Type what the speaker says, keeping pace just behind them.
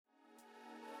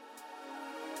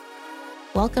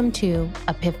Welcome to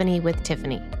Epiphany with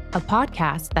Tiffany, a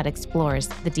podcast that explores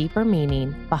the deeper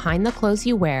meaning behind the clothes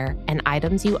you wear and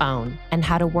items you own, and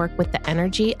how to work with the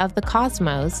energy of the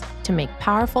cosmos to make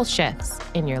powerful shifts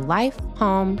in your life,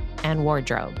 home, and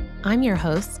wardrobe. I'm your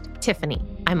host, Tiffany.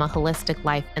 I'm a holistic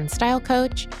life and style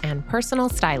coach and personal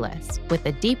stylist with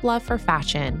a deep love for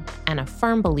fashion and a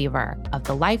firm believer of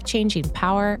the life-changing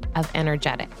power of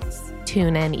energetics.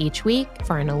 Tune in each week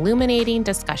for an illuminating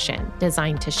discussion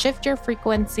designed to shift your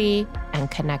frequency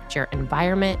and connect your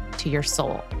environment to your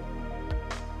soul.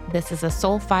 This is a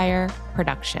Soulfire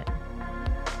production.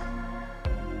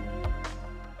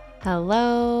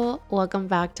 Hello, welcome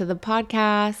back to the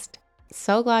podcast.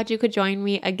 So glad you could join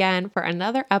me again for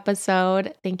another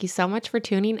episode. Thank you so much for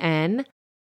tuning in.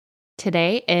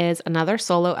 Today is another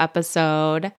solo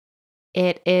episode.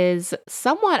 It is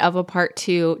somewhat of a part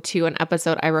two to an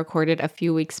episode I recorded a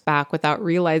few weeks back without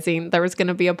realizing there was going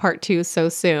to be a part two so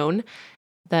soon.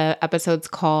 The episode's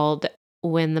called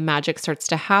When the Magic Starts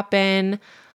to Happen.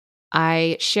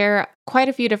 I share quite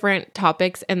a few different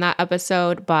topics in that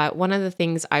episode, but one of the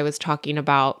things I was talking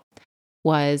about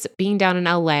was being down in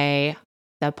LA.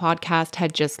 The podcast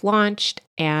had just launched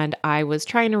and I was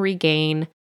trying to regain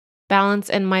balance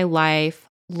in my life,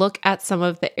 look at some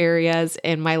of the areas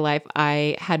in my life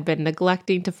I had been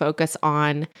neglecting to focus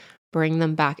on, bring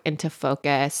them back into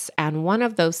focus. And one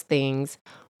of those things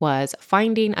was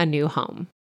finding a new home.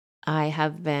 I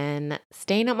have been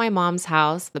staying at my mom's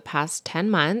house the past 10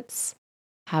 months,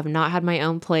 have not had my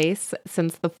own place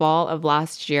since the fall of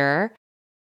last year.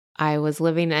 I was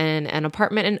living in an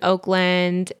apartment in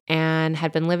Oakland and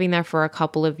had been living there for a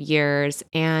couple of years,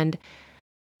 and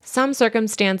some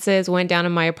circumstances went down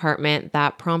in my apartment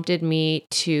that prompted me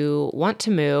to want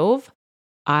to move.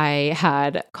 I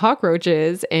had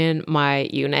cockroaches in my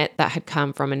unit that had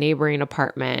come from a neighboring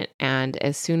apartment, and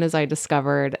as soon as I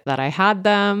discovered that I had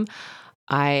them,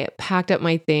 I packed up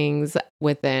my things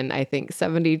within, I think,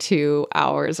 72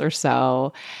 hours or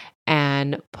so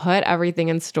and put everything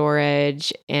in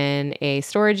storage in a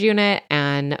storage unit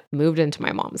and moved into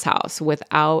my mom's house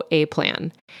without a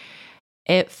plan.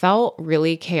 It felt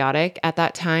really chaotic at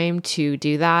that time to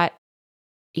do that.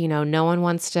 You know, no one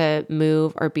wants to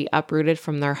move or be uprooted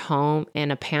from their home in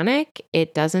a panic.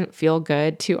 It doesn't feel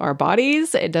good to our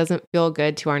bodies. It doesn't feel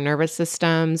good to our nervous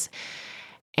systems.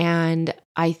 And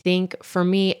I think for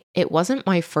me, it wasn't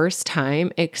my first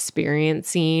time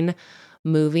experiencing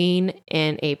moving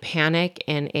in a panic,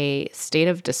 in a state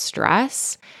of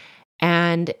distress.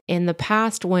 And in the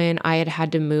past, when I had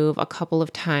had to move a couple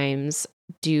of times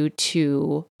due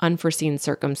to unforeseen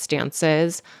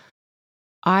circumstances,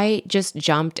 I just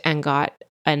jumped and got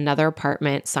another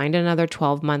apartment, signed another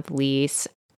 12-month lease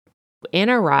in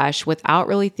a rush without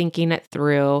really thinking it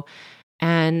through.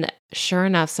 And sure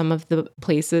enough, some of the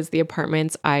places, the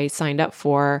apartments I signed up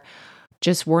for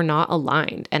just were not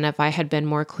aligned. And if I had been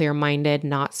more clear-minded,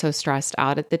 not so stressed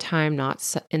out at the time,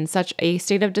 not in such a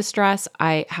state of distress,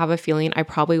 I have a feeling I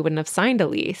probably wouldn't have signed a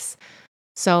lease.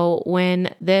 So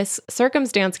when this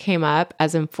circumstance came up,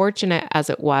 as unfortunate as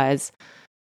it was,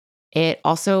 it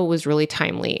also was really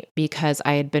timely because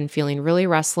I had been feeling really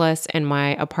restless in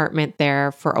my apartment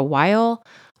there for a while.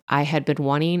 I had been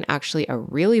wanting actually a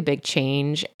really big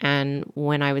change. And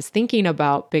when I was thinking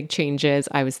about big changes,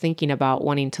 I was thinking about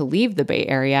wanting to leave the Bay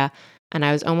Area. And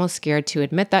I was almost scared to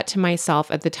admit that to myself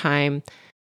at the time.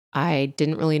 I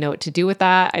didn't really know what to do with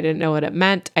that. I didn't know what it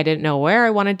meant. I didn't know where I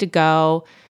wanted to go.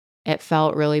 It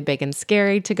felt really big and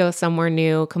scary to go somewhere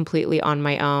new completely on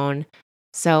my own.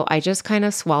 So I just kind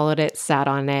of swallowed it, sat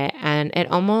on it, and it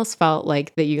almost felt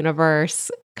like the universe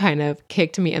kind of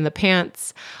kicked me in the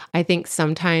pants. I think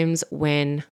sometimes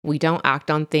when we don't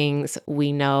act on things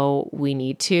we know we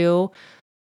need to,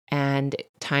 and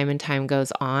time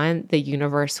goes on, the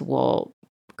universe will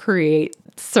create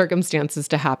circumstances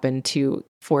to happen to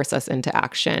force us into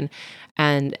action.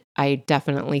 And I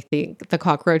definitely think the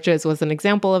cockroaches was an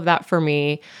example of that for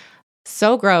me.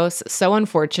 So gross, so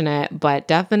unfortunate, but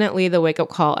definitely the wake-up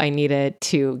call I needed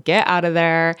to get out of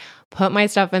there, put my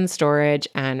stuff in storage,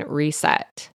 and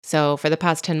reset. So for the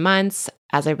past 10 months,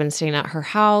 as I've been staying at her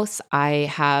house,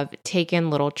 I have taken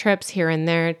little trips here and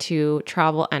there to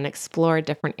travel and explore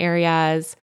different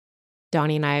areas.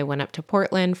 Donnie and I went up to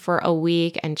Portland for a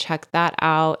week and checked that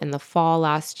out in the fall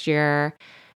last year.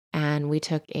 And we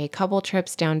took a couple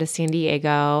trips down to San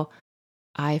Diego.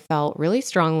 I felt really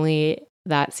strongly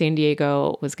that San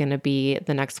Diego was going to be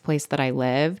the next place that I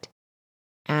lived.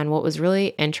 And what was really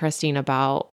interesting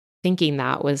about thinking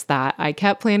that was that I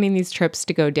kept planning these trips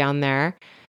to go down there.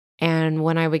 And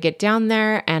when I would get down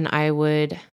there and I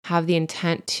would have the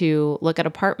intent to look at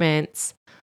apartments,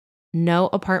 no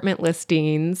apartment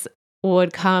listings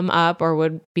would come up or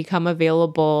would become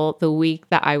available the week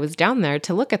that I was down there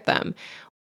to look at them.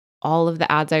 All of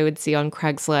the ads I would see on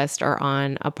Craigslist or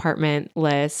on apartment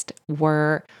list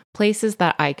were places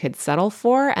that I could settle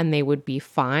for and they would be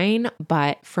fine.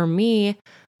 But for me,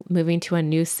 moving to a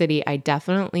new city, I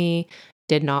definitely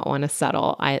did not want to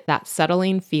settle. That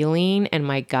settling feeling in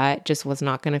my gut just was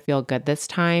not going to feel good this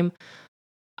time.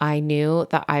 I knew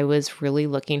that I was really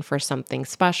looking for something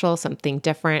special, something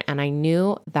different. And I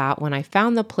knew that when I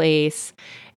found the place,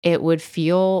 it would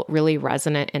feel really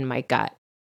resonant in my gut.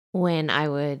 When I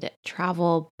would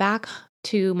travel back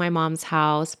to my mom's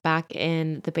house back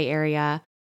in the Bay Area,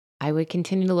 I would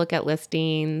continue to look at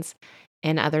listings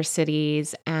in other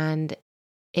cities. And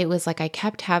it was like I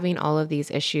kept having all of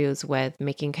these issues with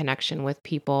making connection with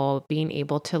people, being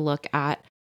able to look at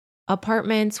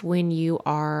apartments when you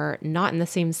are not in the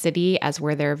same city as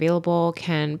where they're available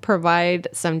can provide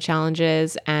some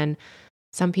challenges. And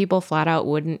some people flat out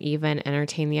wouldn't even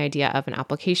entertain the idea of an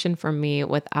application from me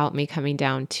without me coming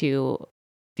down to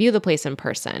view the place in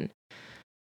person.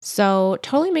 So,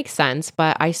 totally makes sense,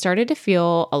 but I started to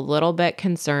feel a little bit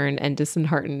concerned and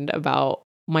disheartened about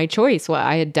my choice, what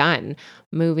I had done.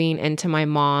 Moving into my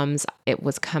mom's, it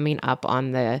was coming up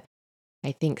on the,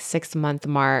 I think, 6 month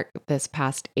mark this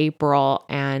past April.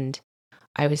 And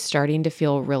I was starting to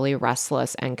feel really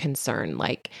restless and concerned.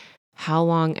 Like, how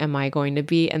long am I going to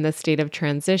be in this state of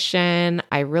transition?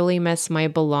 I really miss my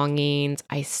belongings.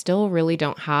 I still really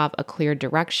don't have a clear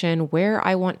direction where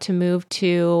I want to move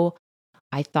to.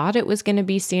 I thought it was going to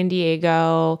be San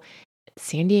Diego.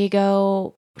 San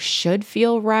Diego should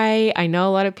feel right. I know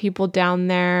a lot of people down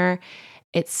there.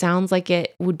 It sounds like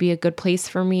it would be a good place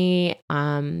for me,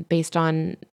 based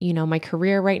on, my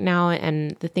career right now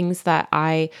and the things that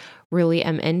I really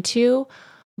am into.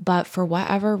 But for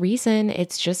whatever reason,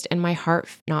 it's just in my heart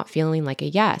not feeling like a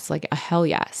yes, like a hell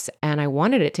yes. And I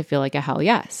wanted it to feel like a hell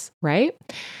yes, right?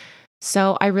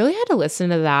 So I really had to listen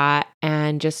to that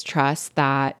and just trust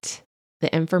that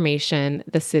the information,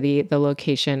 the city, the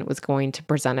location was going to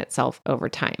present itself over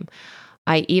time.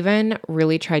 I even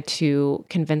really tried to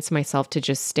convince myself to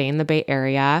just stay in the Bay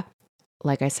Area.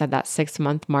 Like I said, that 6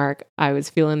 month mark, I was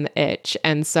feeling the itch.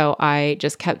 And so I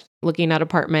just kept looking at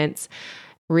apartments,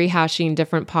 rehashing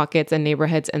different pockets and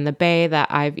neighborhoods in the Bay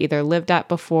that I've either lived at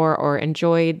before or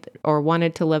enjoyed or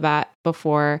wanted to live at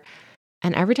before.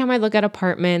 And every time I look at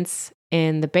apartments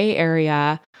in the Bay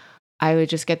Area, I would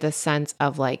just get this sense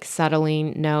of like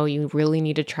settling. No, you really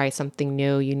need to try something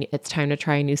new. It's time to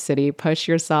try a new city. Push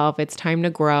yourself. It's time to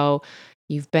grow.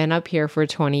 You've been up here for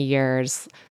 20 years.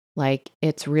 Like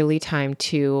it's really time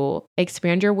to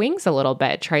expand your wings a little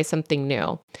bit. Try something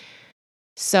new.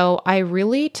 So I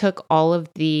really took all of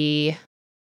the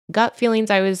gut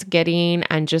feelings I was getting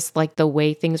and just like the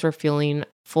way things were feeling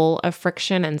full of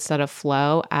friction instead of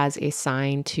flow as a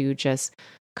sign to just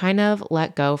kind of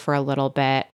let go for a little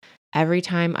bit. Every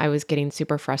time I was getting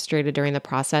super frustrated during the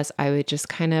process, I would just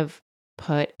kind of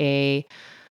put a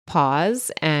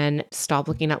pause and stop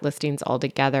looking at listings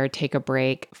altogether, take a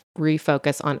break,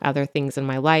 refocus on other things in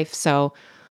my life. So,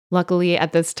 luckily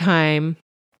at this time,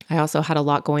 I also had a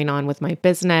lot going on with my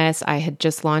business. I had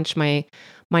just launched my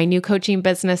new coaching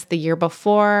business the year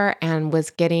before and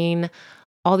was getting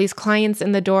all these clients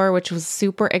in the door, which was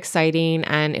super exciting.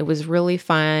 And it was really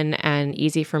fun and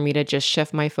easy for me to just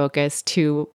shift my focus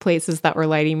to places that were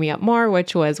lighting me up more,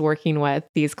 which was working with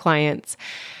these clients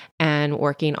and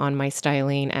working on my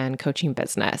styling and coaching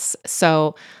business.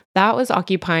 So that was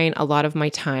occupying a lot of my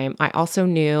time. I also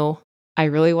knew I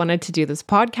really wanted to do this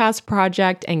podcast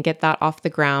project and get that off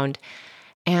the ground.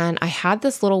 And I had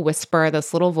this little whisper,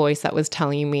 this little voice that was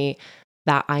telling me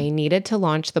that I needed to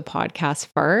launch the podcast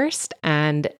first.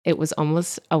 And it was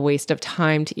almost a waste of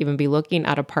time to even be looking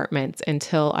at apartments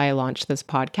until I launched this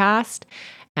podcast.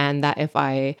 And that if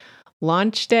I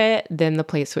launched it, then the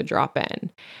place would drop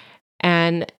in.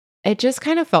 And it just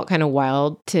kind of felt kind of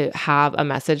wild to have a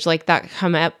message like that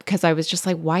come up because I was just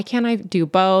like, why can't I do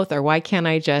both? Or why can't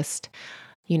I just,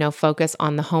 focus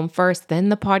on the home first, then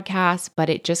the podcast? But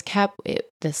it just kept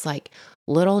this like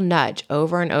little nudge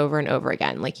over and over and over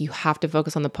again. Like you have to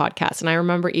focus on the podcast. And I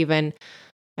remember even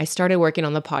I started working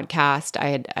on the podcast.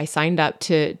 I signed up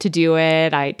to do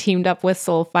it. I teamed up with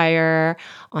Soulfire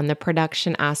on the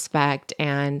production aspect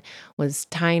and was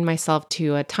tying myself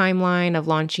to a timeline of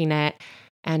launching it.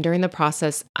 And during the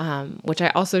process, which I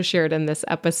also shared in this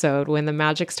episode, when the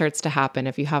magic starts to happen,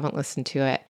 if you haven't listened to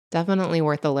it, definitely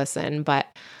worth a listen. But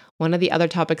one of the other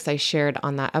topics I shared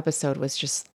on that episode was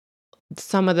just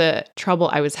some of the trouble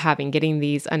I was having getting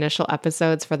these initial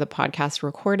episodes for the podcast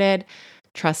recorded.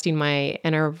 trusting my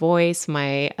inner voice,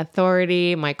 my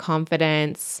authority, my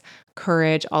confidence,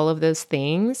 courage, all of those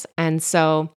things. And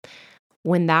so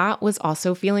when that was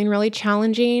also feeling really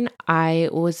challenging, I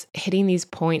was hitting these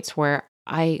points where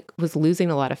I was losing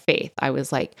a lot of faith. I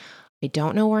was like, I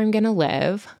don't know where I'm going to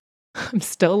live. I'm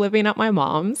still living at my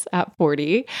mom's at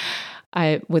 40.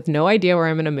 I with no idea where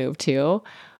I'm going to move to,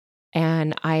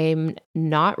 and I'm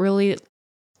not really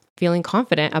feeling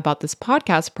confident about this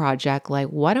podcast project. Like,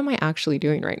 what am I actually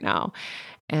doing right now?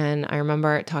 And I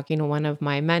remember talking to one of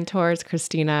my mentors,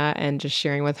 Christina, and just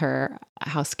sharing with her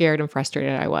how scared and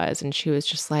frustrated I was. And she was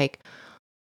just like,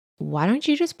 why don't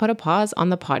you just put a pause on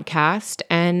the podcast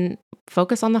and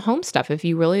focus on the home stuff? If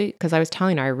you really, because I was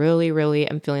telling her, I really, really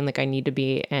am feeling like I need to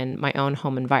be in my own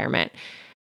home environment.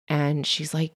 And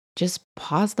she's like, just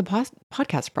pause the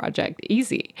podcast project,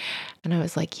 easy. And I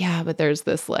was like, yeah, but there's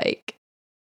this like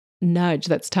nudge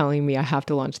that's telling me I have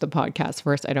to launch the podcast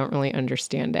first. I don't really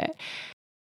understand it.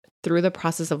 Through the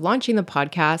process of launching the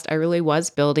podcast, I really was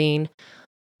building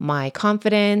my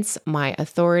confidence, my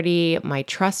authority, my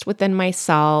trust within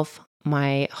myself,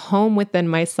 my home within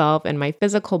myself, and my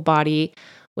physical body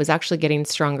was actually getting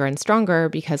stronger and stronger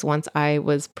because once I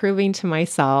was proving to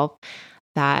myself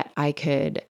that I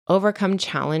could overcome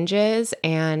challenges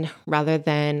and rather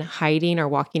than hiding or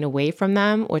walking away from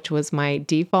them, which was my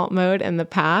default mode in the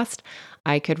past,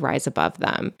 I could rise above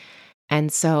them.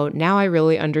 And so now I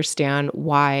really understand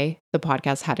why the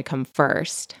podcast had to come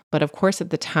first. But of course, at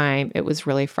the time, it was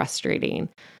really frustrating.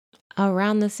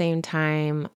 Around the same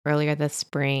time, earlier this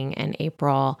spring in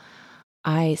April,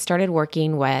 I started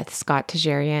working with Scott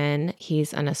Tajarian.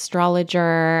 He's an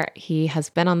astrologer. He has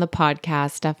been on the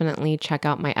podcast. Definitely check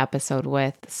out my episode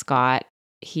with Scott.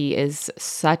 He is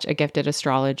such a gifted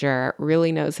astrologer,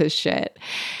 really knows his shit.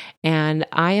 And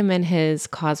I am in his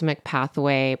Cosmic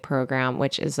Pathway program,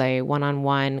 which is a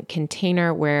one-on-one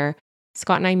container where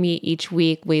Scott and I meet each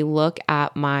week. We look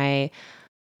at my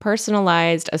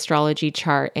personalized astrology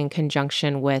chart in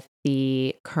conjunction with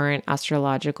the current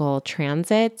astrological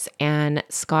transits. And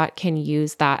Scott can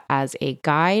use that as a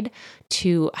guide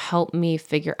to help me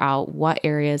figure out what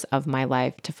areas of my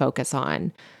life to focus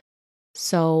on.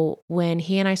 So when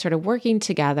he and I started working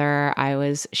together, I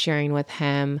was sharing with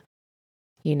him,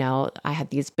 I had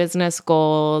these business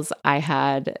goals, I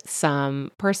had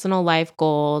some personal life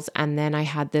goals, and then I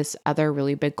had this other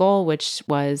really big goal, which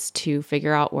was to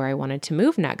figure out where I wanted to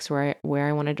move next, where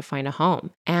I wanted to find a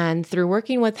home. And through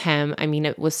working with him, I mean,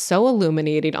 it was so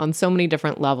illuminating on so many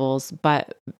different levels,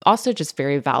 but also just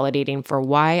very validating for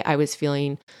why I was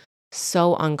feeling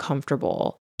so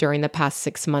uncomfortable during the past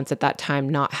 6 months at that time,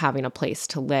 not having a place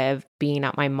to live, being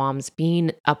at my mom's,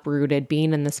 being uprooted,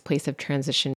 being in this place of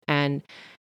transition. And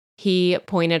he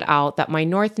pointed out that my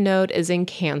North Node is in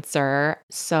Cancer.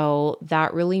 So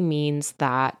that really means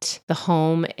that the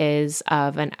home is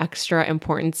of an extra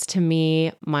importance to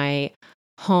me. My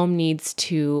home needs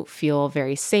to feel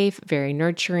very safe, very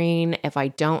nurturing. If I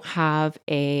don't have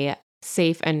a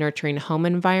safe and nurturing home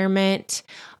environment,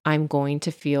 I'm going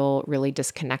to feel really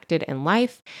disconnected in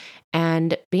life.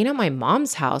 And being at my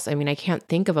mom's house, I mean, I can't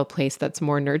think of a place that's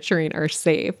more nurturing or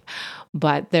safe,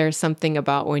 but there's something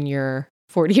about when you're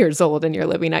 40 years old and you're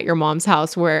living at your mom's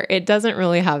house where it doesn't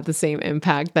really have the same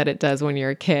impact that it does when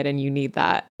you're a kid and you need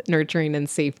that nurturing and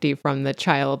safety from the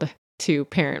child to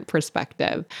parent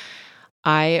perspective.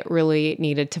 I really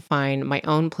needed to find my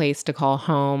own place to call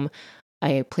home,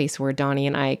 a place where Donnie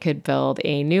and I could build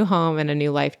a new home and a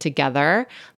new life together.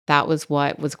 That was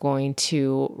what was going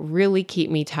to really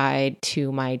keep me tied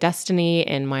to my destiny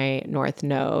in my North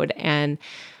Node. And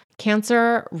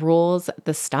Cancer rules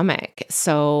the stomach.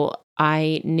 So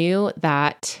I knew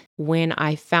that when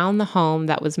I found the home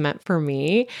that was meant for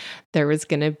me, there was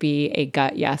going to be a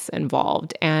gut yes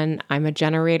involved. And I'm a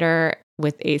generator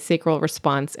with a sacral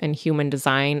response in human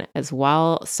design as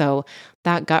well. So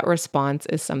that gut response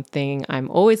is something I'm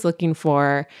always looking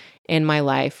for in my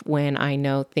life when I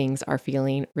know things are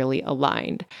feeling really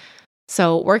aligned.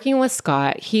 So working with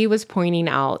Scott, he was pointing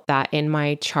out that in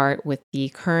my chart with the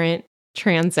current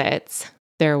transits,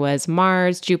 there was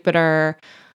Mars, Jupiter,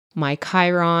 my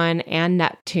Chiron, and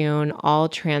Neptune all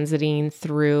transiting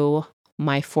through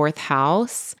my fourth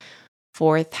house.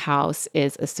 Fourth house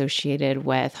is associated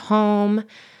with home.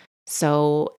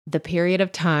 So the period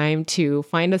of time to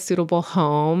find a suitable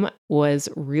home was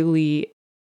really,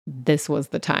 this was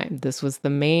the time. This was the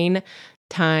main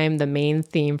time, the main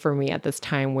theme for me at this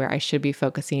time where I should be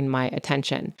focusing my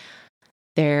attention.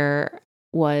 There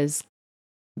was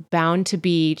bound to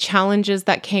be challenges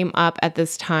that came up at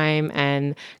this time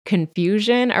and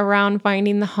confusion around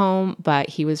finding the home, but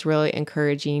he was really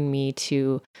encouraging me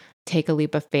to take a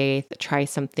leap of faith, try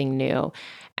something new.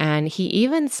 And he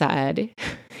even said,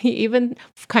 he even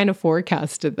kind of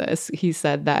forecasted this. He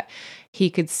said that he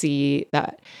could see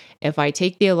that if I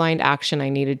take the aligned action I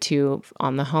needed to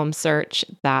on the home search,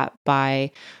 that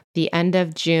by the end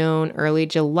of June, early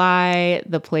July,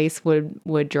 the place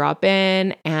would drop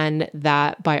in, and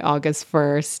that by August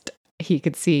 1st, he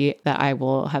could see that I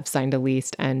will have signed a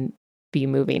lease and be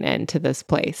moving into this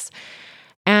place.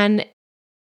 And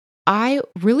I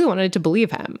really wanted to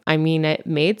believe him. I mean, it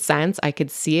made sense. I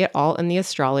could see it all in the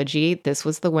astrology. This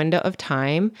was the window of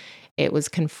time. It was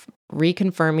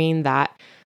reconfirming that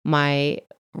my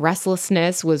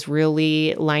restlessness was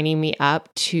really lining me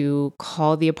up to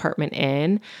call the apartment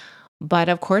in. But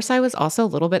of course, I was also a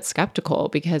little bit skeptical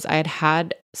because I had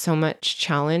had so much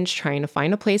challenge trying to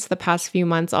find a place the past few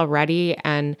months already.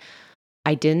 And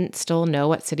I didn't still know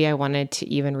what city I wanted to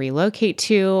even relocate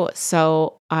to.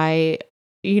 So I,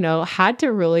 had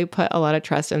to really put a lot of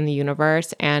trust in the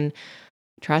universe and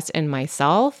trust in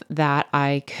myself that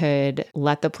I could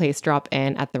let the place drop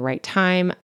in at the right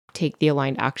time, take the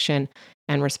aligned action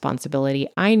and responsibility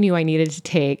I knew I needed to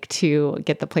take to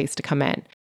get the place to come in.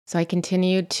 So I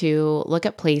continued to look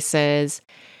at places,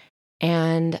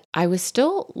 and I was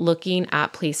still looking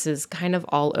at places kind of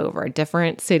all over,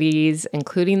 different cities,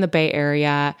 including the Bay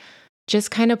Area,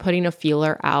 just kind of putting a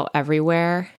feeler out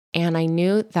everywhere. And I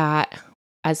knew that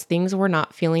as things were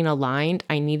not feeling aligned,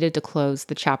 I needed to close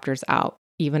the chapters out,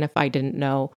 even if I didn't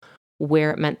know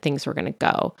where it meant things were going to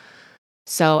go.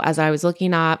 So as I was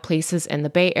looking at places in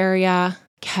the Bay Area,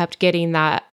 kept getting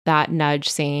that nudge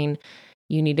saying,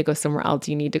 you need to go somewhere else.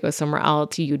 You need to go somewhere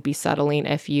else. You'd be settling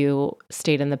if you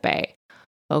stayed in the Bay.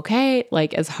 Okay,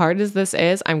 like as hard as this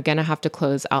is, I'm going to have to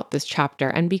close out this chapter.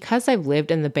 And because I've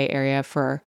lived in the Bay Area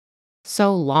for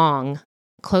so long,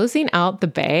 closing out the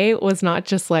Bay was not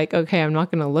just like, okay, I'm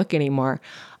not going to look anymore.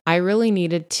 I really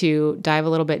needed to dive a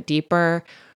little bit deeper,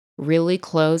 really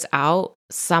close out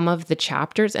some of the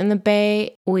chapters in the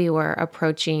Bay. We were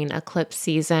approaching eclipse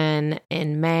season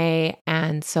in May.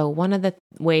 And so one of the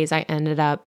ways I ended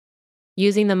up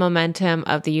using the momentum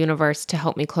of the universe to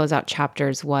help me close out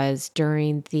chapters was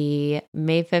during the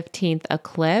May 15th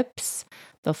eclipse,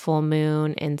 the full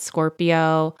moon in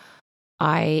Scorpio.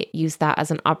 I used that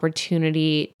as an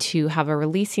opportunity to have a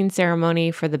releasing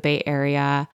ceremony for the Bay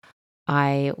Area.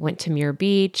 I went to Muir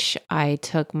Beach. I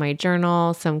took my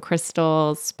journal, some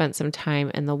crystals, spent some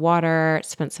time in the water,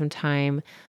 spent some time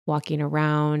walking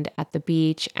around at the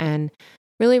beach, and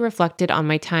really reflected on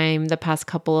my time the past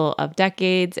couple of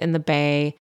decades in the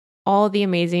Bay, all the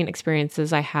amazing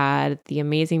experiences I had, the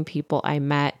amazing people I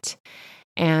met,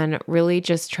 and really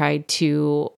just tried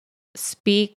to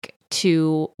speak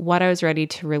to what I was ready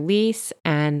to release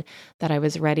and that I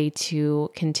was ready to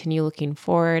continue looking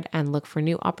forward and look for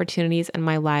new opportunities in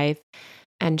my life,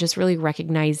 and just really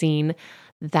recognizing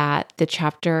that the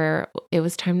chapter, it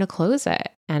was time to close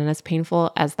it. And as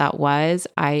painful as that was,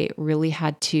 I really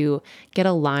had to get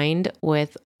aligned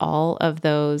with all of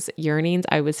those yearnings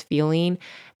I was feeling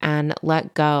and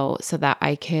let go so that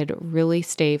I could really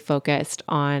stay focused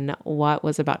on what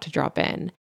was about to drop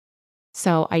in.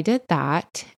 So I did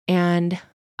that, and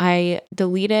I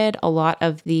deleted a lot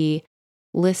of the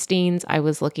listings I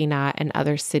was looking at in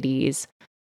other cities.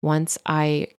 Once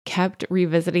I kept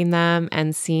revisiting them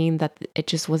and seeing that it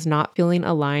just was not feeling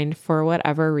aligned for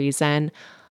whatever reason,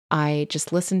 I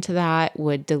just listened to that,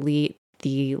 would delete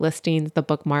the listings, the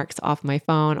bookmarks off my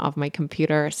phone, off my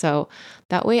computer. So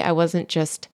that way I wasn't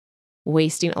just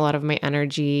wasting a lot of my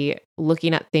energy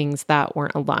looking at things that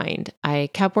weren't aligned.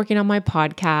 I kept working on my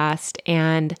podcast,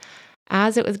 and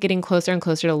as it was getting closer and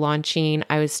closer to launching,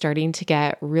 I was starting to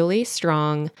get really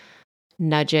strong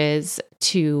nudges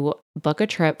to book a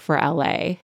trip for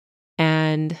LA.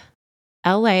 And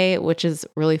LA, which is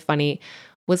really funny,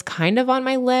 was kind of on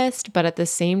my list, but at the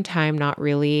same time, not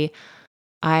really.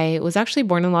 I was actually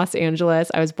born in Los Angeles.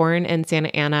 I was born in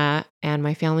Santa Ana, and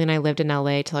my family and I lived in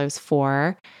LA till I was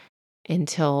 4,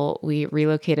 until we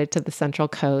relocated to the Central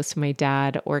Coast. My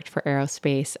dad worked for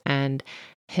aerospace, and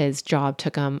his job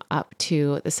took him up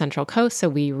to the Central Coast. So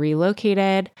we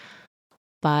relocated.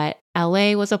 But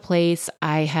LA was a place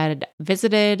I had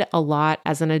visited a lot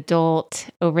as an adult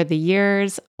over the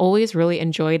years, always really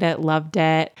enjoyed it, loved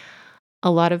it. A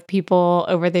lot of people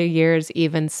over the years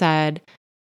even said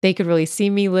they could really see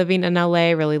me living in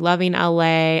LA, really loving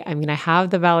LA. I mean, I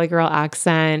have the Valley Girl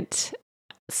accent.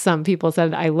 Some people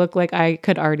said I look like I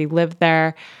could already live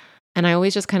there. And I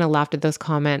always just kind of laughed at those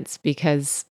comments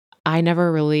because I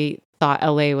never really thought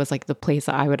LA was like the place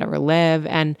that I would ever live.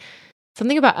 And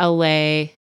something about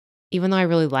LA, even though I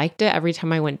really liked it every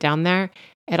time I went down there,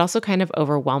 it also kind of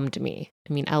overwhelmed me.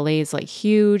 I mean, LA is like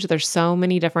huge. There's so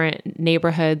many different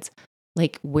neighborhoods.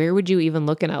 Like, where would you even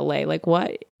look in LA? Like,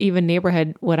 what even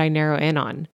neighborhood would I narrow in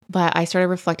on? But I started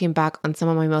reflecting back on some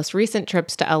of my most recent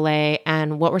trips to LA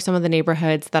and what were some of the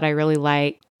neighborhoods that I really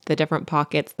liked, the different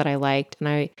pockets that I liked. And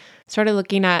I started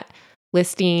looking at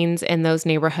listings in those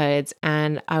neighborhoods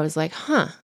and I was like,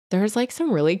 there's like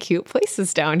some really cute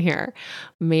places down here.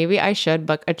 Maybe I should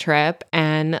book a trip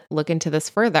and look into this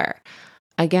further.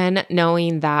 Again,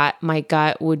 knowing that my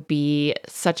gut would be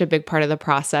such a big part of the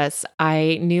process,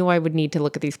 I knew I would need to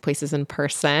look at these places in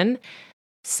person.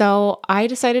 So I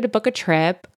decided to book a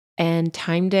trip and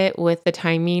timed it with the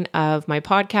timing of my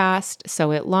podcast.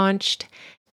 So it launched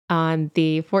on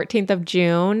the 14th of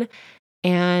June,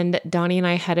 and Donnie and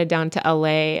I headed down to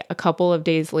LA a couple of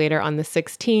days later on the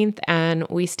 16th, and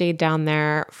we stayed down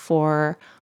there for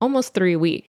almost 3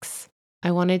 weeks.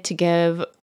 I wanted to give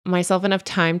myself enough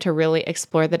time to really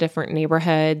explore the different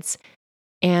neighborhoods.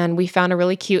 And we found a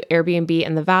really cute Airbnb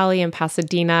in the Valley in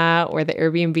Pasadena, where the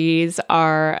Airbnbs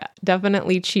are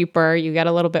definitely cheaper. You get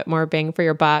a little bit more bang for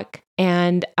your buck.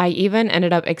 And I even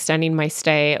ended up extending my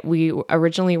stay. We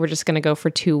originally were just going to go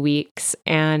for 2 weeks.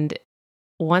 And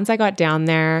once I got down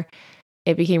there,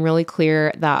 it became really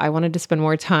clear that I wanted to spend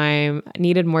more time,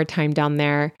 needed more time down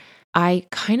there. I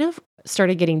kind of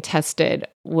started getting tested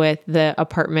with the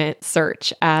apartment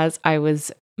search as I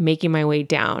was making my way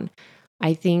down.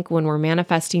 I think when we're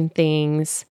manifesting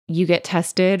things, you get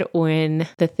tested when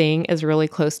the thing is really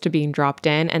close to being dropped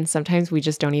in, and sometimes we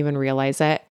just don't even realize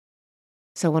it.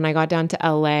 So when I got down to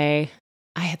LA,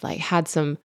 I had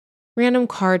some random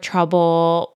car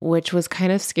trouble, which was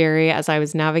kind of scary as I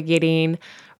was navigating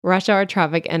rush hour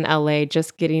traffic in LA,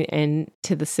 just getting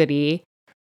into the city.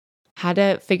 Had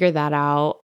to figure that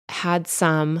out. Had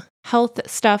some health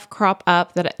stuff crop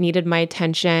up that needed my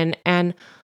attention, and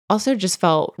also just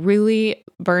felt really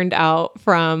burned out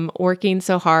from working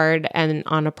so hard and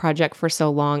on a project for so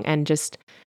long and just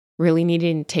really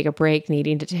needing to take a break,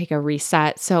 needing to take a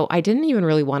reset. So I didn't even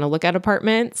really want to look at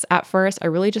apartments at first. I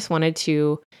really just wanted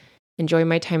to enjoy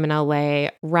my time in LA,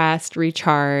 rest,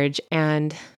 recharge.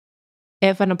 And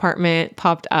if an apartment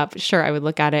popped up, sure, I would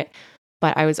look at it.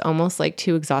 But I was almost like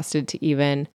too exhausted to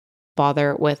even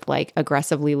bother with like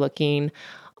aggressively looking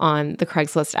on the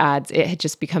Craigslist ads. It had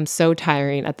just become so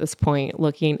tiring at this point,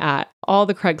 looking at all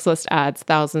the Craigslist ads,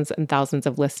 thousands and thousands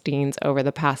of listings over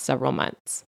the past several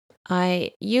months.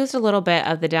 I used a little bit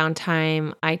of the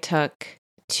downtime I took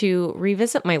to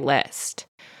revisit my list.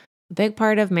 A big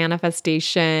part of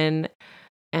manifestation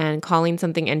and calling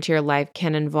something into your life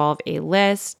can involve a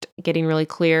list, getting really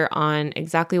clear on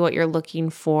exactly what you're looking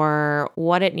for,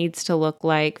 what it needs to look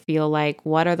like, feel like,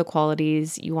 what are the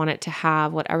qualities you want it to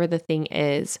have, whatever the thing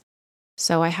is.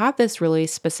 So I have this really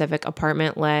specific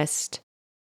apartment list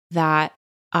that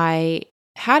I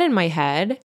had in my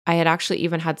head. I had actually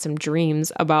even had some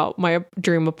dreams about my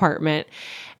dream apartment.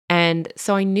 And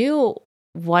so I knew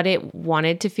what it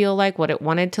wanted to feel like, what it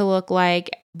wanted to look like,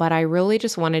 but I really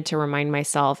just wanted to remind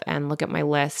myself and look at my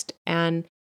list. And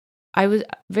I was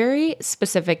very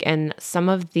specific in some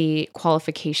of the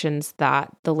qualifications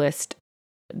that the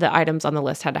items on the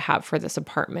list had to have for this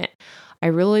apartment. I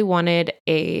really wanted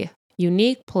a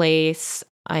unique place,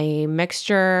 a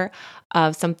mixture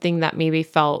of something that maybe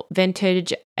felt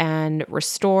vintage and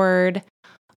restored.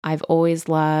 I've always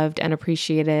loved and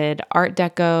appreciated Art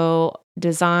Deco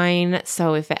design.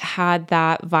 So if it had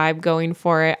that vibe going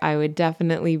for it, I would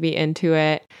definitely be into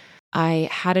it. I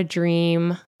had a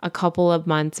dream a couple of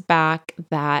months back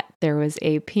that there was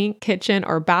a pink kitchen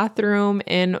or bathroom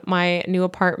in my new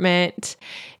apartment.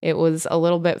 It was a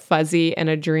little bit fuzzy in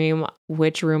a dream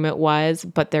which room it was,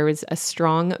 but there was a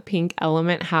strong pink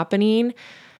element happening.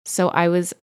 So I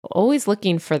was always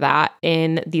looking for that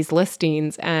in these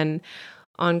listings. And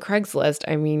on Craigslist,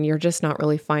 I mean, you're just not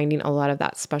really finding a lot of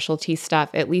that specialty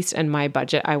stuff, at least in my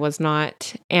budget. I was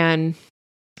not. And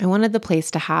I wanted the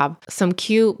place to have some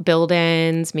cute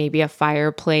build-ins, maybe a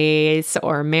fireplace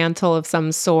or a mantle of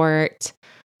some sort.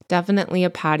 Definitely a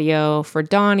patio for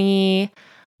Donnie,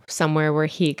 somewhere where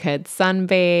he could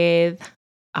sunbathe.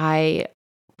 I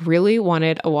really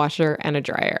wanted a washer and a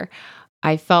dryer.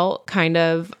 I felt kind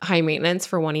of high maintenance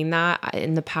for wanting that.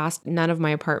 In the past, none of my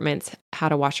apartments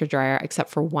had a washer dryer except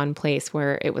for one place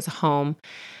where it was a home.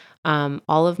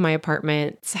 All of my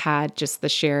apartments had just the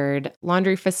shared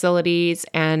laundry facilities.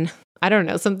 And I don't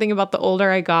know, something about the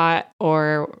older I got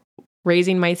or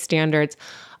raising my standards,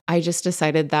 I just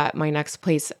decided that my next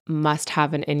place must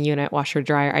have an in-unit washer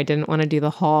dryer. I didn't want to do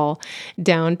the haul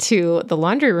down to the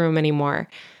laundry room anymore.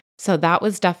 So that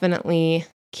was definitely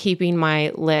keeping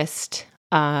my list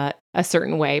a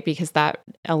certain way because that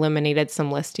eliminated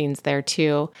some listings there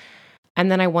too. And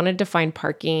then I wanted to find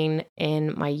parking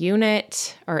in my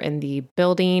unit or in the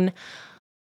building.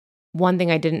 One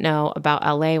thing I didn't know about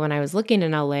LA when I was looking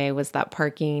in LA was that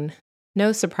parking,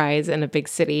 no surprise, in a big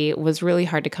city was really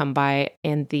hard to come by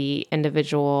in the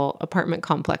individual apartment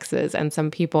complexes. And some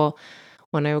people,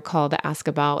 when I would call to ask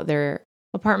about their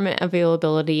apartment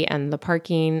availability and the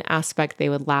parking aspect, they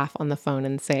would laugh on the phone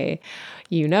and say,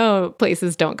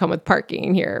 places don't come with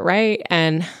parking here, right?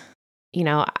 And, you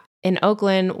know, in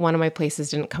Oakland, one of my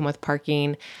places didn't come with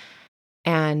parking.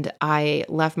 And I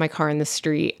left my car in the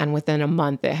street, and within a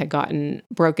month, it had gotten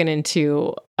broken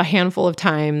into a handful of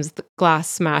times, the glass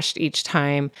smashed each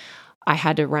time. I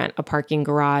had to rent a parking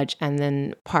garage and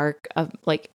then park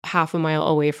like half a mile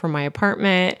away from my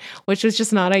apartment, which was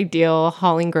just not ideal,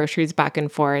 hauling groceries back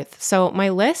and forth. So my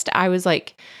list, I was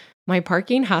like, my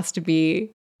parking has to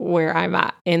be where I'm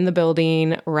at in the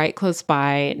building, right close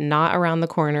by, not around the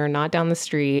corner, not down the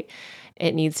street.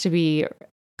 It needs to be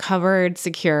covered,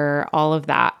 secure, all of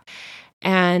that.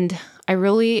 And I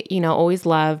really, always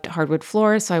loved hardwood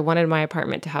floors. So I wanted my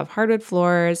apartment to have hardwood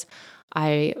floors.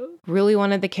 I really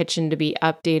wanted the kitchen to be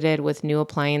updated with new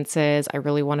appliances. I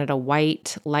really wanted a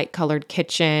white, light colored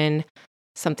kitchen,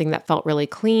 something that felt really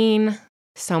clean.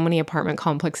 So many apartment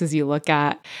complexes you look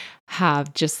at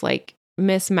have just like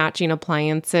mismatching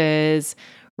appliances,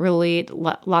 really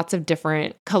lots of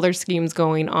different color schemes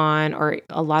going on, or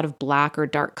a lot of black or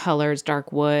dark colors,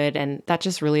 dark wood. And that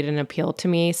just really didn't appeal to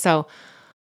me. So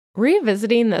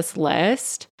revisiting this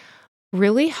list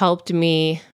really helped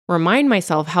me remind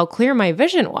myself how clear my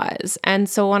vision was. And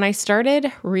so when I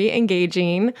started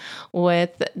re-engaging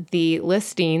with the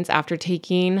listings after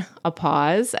taking a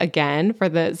pause again for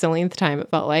the zillionth time, it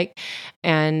felt like,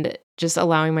 and just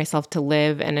allowing myself to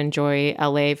live and enjoy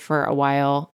LA for a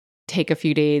while, take a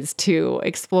few days to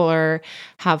explore,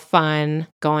 have fun,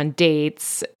 go on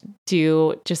dates,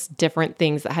 do just different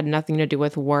things that had nothing to do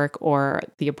with work or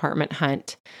the apartment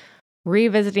hunt.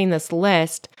 Revisiting this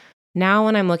list, now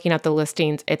when I'm looking at the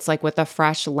listings, it's like with a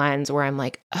fresh lens where I'm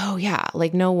like, oh yeah,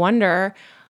 like no wonder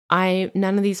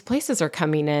none of these places are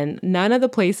coming in. None of the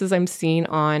places I'm seeing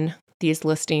on these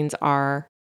listings are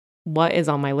what is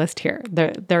on my list here.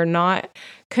 They're not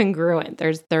congruent.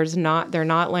 They're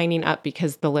not lining up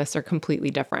because the lists are completely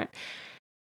different.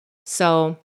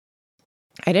 So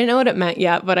I didn't know what it meant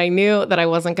yet, but I knew that I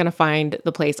wasn't going to find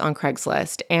the place on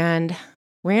Craigslist. And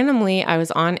randomly I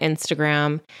was on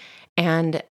Instagram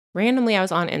and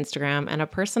a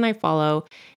person I follow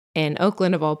in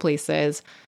Oakland, of all places,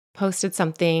 posted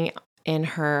something in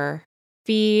her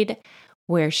feed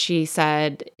where she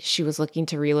said she was looking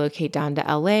to relocate down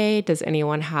to LA. Does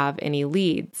anyone have any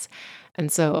leads?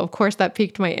 And so, of course, that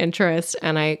piqued my interest.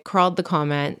 And I crawled the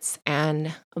comments,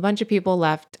 and a bunch of people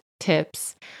left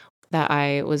tips that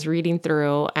I was reading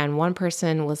through. And one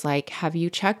person was like, have you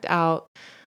checked out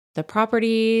the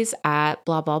properties at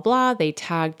blah, blah, blah? They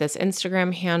tagged this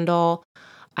Instagram handle.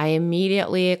 I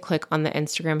immediately click on the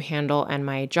Instagram handle and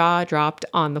my jaw dropped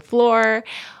on the floor.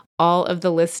 All of the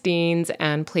listings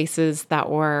and places that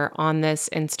were on this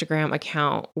Instagram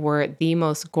account were the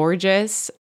most gorgeous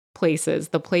places,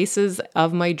 the places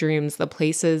of my dreams, the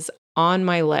places on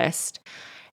my list.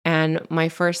 And my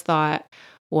first thought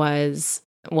was,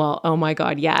 well, oh my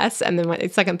God, yes. And then my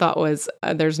second thought was,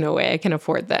 there's no way I can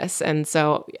afford this. And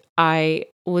so I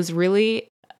was really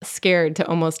scared to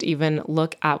almost even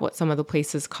look at what some of the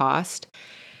places cost.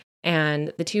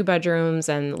 And the 2 bedrooms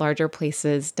and larger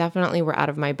places definitely were out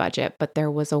of my budget. But there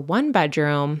was a 1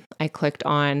 bedroom I clicked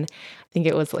on. I think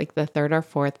it was like the 3rd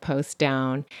or 4th post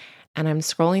down. And I'm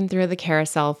scrolling through the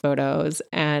carousel photos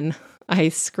and I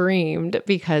screamed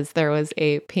because there was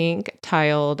a pink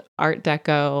tiled Art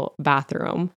Deco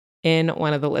bathroom in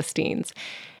one of the listings.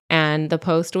 And the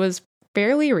post was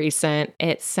fairly recent.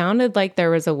 It sounded like there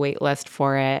was a wait list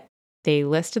for it. They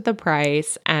listed the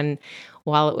price, and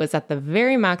while it was at the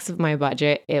very max of my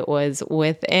budget, it was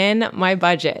within my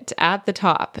budget at the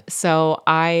top. So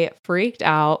I freaked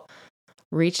out,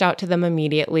 reached out to them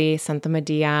immediately, sent them a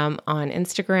DM on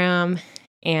Instagram,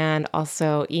 and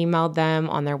also emailed them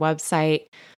on their website,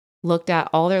 looked at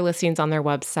all their listings on their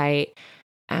website,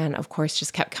 and of course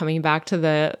just kept coming back to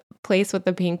the place with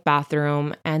the pink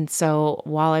bathroom. And so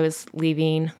while I was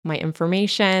leaving my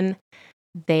information,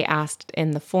 they asked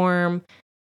in the form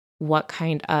what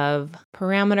kind of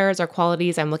parameters or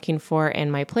qualities I'm looking for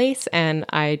in my place. And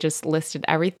I just listed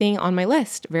everything on my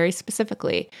list very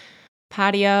specifically: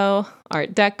 patio,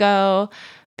 Art Deco,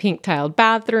 pink tiled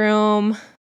bathroom,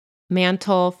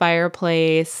 mantle,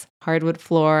 fireplace, hardwood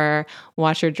floor,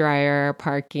 washer dryer,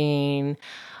 parking,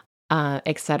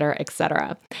 et cetera, et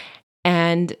cetera.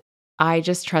 And I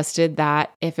just trusted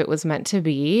that if it was meant to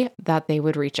be, that they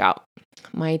would reach out.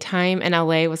 My time in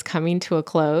LA was coming to a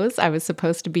close. I was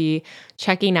supposed to be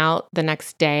checking out the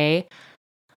next day,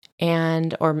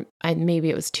 maybe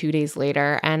it was 2 days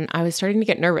later, and I was starting to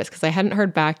get nervous because I hadn't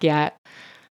heard back yet.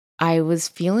 I was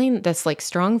feeling this like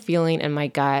strong feeling in my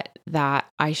gut that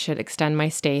I should extend my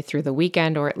stay through the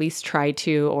weekend, or at least try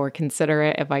to, or consider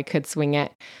it if I could swing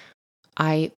it.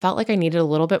 I felt like I needed a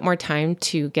little bit more time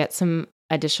to get some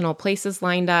additional places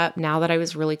lined up now that I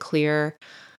was really clear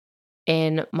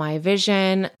in my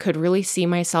vision, could really see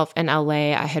myself in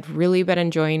LA. I had really been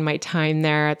enjoying my time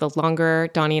there. The longer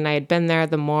Donnie and I had been there,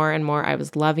 the more and more I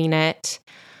was loving it.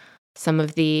 Some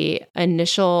of the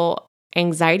initial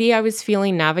anxiety I was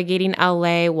feeling navigating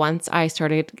LA, once I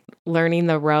started learning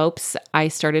the ropes, I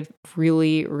started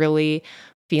really, really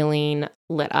feeling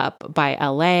lit up by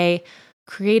LA,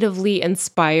 creatively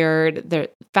inspired.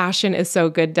 The fashion is so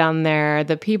good down there.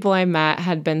 The people I met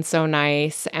had been so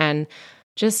nice, and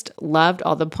just loved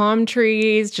all the palm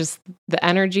trees. Just the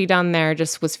energy down there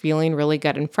just was feeling really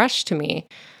good and fresh to me.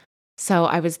 So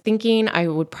I was thinking I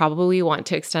would probably want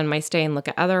to extend my stay and look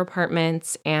at other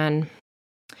apartments. And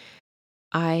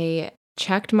I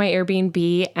checked my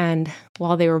Airbnb, and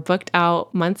while they were booked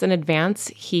out months in advance,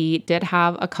 he did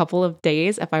have a couple of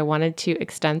days if I wanted to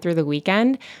extend through the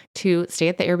weekend to stay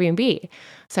at the Airbnb.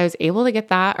 So I was able to get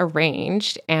that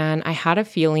arranged. And I had a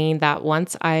feeling that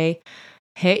once I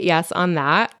hit yes on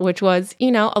that, which was,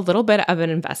 a little bit of an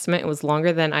investment. It was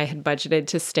longer than I had budgeted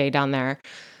to stay down there.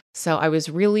 So I was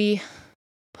really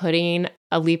taking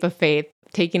a leap of faith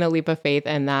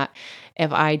in that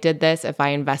if I did this, if I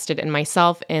invested in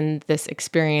myself, in this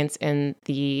experience, in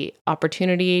the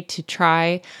opportunity to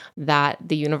try, that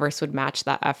the universe would match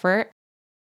that effort.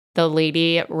 The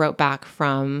lady wrote back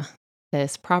from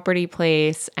this property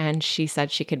place, and she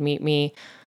said she could meet me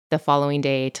the following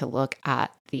day to look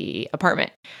at the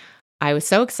apartment. I was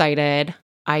so excited.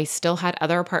 I still had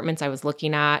other apartments I was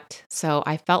looking at. So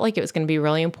I felt like it was going to be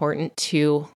really important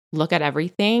to look at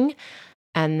everything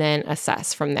and then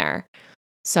assess from there.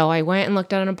 So I went and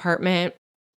looked at an apartment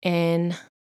in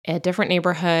a different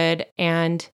neighborhood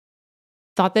and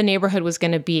thought the neighborhood was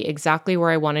going to be exactly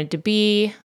where I wanted to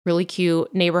be. Really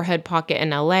cute neighborhood pocket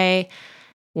in LA.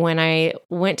 When I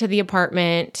went to the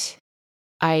apartment,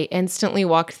 I instantly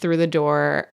walked through the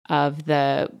door of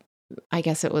I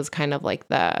guess it was kind of like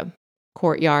the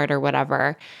courtyard or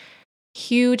whatever.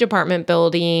 Huge apartment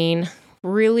building.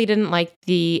 Really didn't like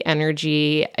the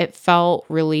energy. It felt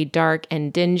really dark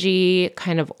and dingy,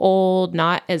 kind of old,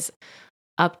 not as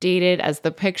updated as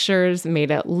the pictures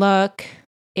made it look.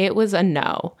 It was a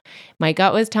no. My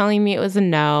gut was telling me it was a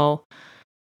no.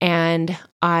 And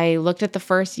I looked at the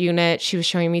first unit. She was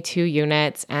showing me 2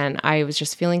 units, and I was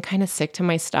just feeling kind of sick to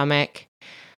my stomach.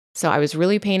 So I was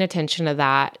really paying attention to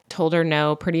that. Told her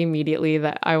no pretty immediately,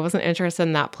 that I wasn't interested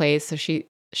in that place. So she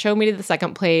showed me to the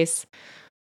second place,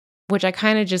 which I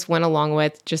kind of just went along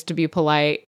with just to be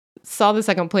polite. Saw the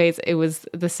second place. It was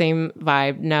the same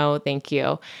vibe. No, thank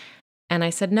you. And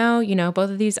I said, no, both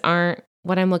of these aren't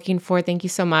what I'm looking for. Thank you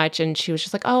so much. And she was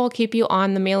just like, oh, I'll keep you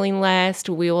on the mailing list.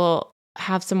 We will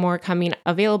have some more coming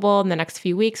available in the next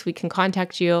few weeks. We can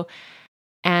contact you.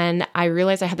 And I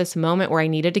realized I had this moment where I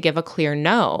needed to give a clear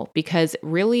no, because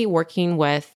really working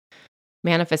with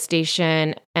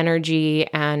manifestation, energy,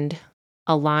 and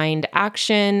aligned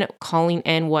action, calling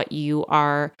in what you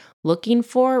are looking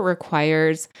for,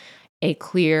 requires a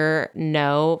clear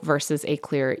no versus a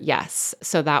clear yes.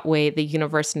 So that way the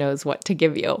universe knows what to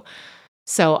give you.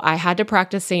 So I had to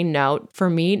practice saying no. For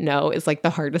me, no is like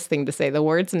the hardest thing to say. The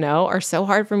words no are so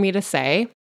hard for me to say.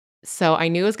 So I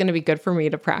knew it was going to be good for me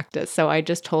to practice. So I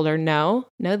just told her, no,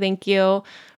 thank you.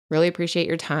 Really appreciate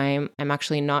your time. I'm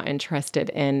actually not interested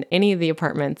in any of the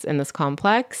apartments in this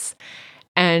complex.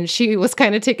 And she was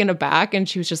kind of taken aback, and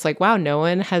she was just like, wow, no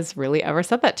one has really ever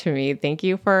said that to me. Thank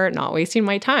you for not wasting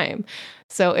my time.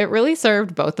 So it really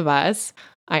served both of us.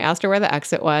 I asked her where the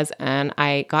exit was, and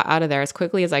I got out of there as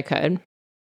quickly as I could.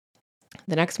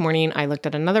 The next morning, I looked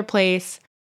at another place.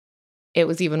 It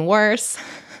was even worse.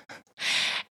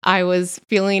 I was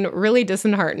feeling really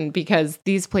disheartened because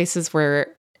these places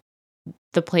were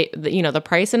the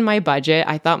price in my budget.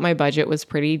 I thought my budget was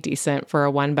pretty decent for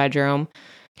a 1-bedroom.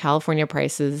 California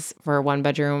prices for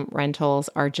 1-bedroom rentals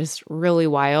are just really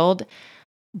wild,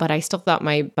 but I still thought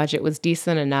my budget was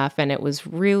decent enough. And it was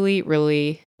really,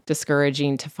 really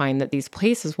discouraging to find that these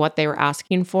places, what they were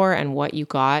asking for and what you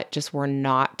got, just were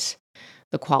not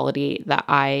the quality that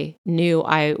I knew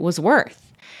I was worth.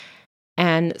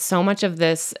 And so much of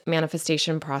this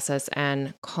manifestation process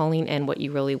and calling in what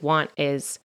you really want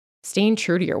is staying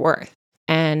true to your worth.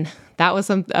 And that was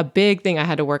a big thing I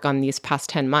had to work on these past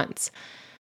 10 months.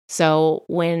 So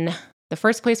when the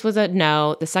first place was a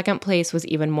no, the second place was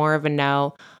even more of a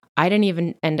no. I didn't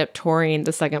even end up touring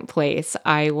the second place.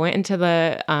 I went into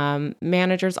the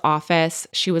manager's office.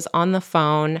 She was on the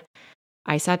phone.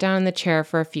 I sat down in the chair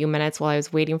for a few minutes while I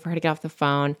was waiting for her to get off the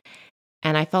phone.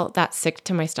 And I felt that sick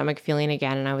to my stomach feeling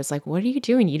again. And I was like, what are you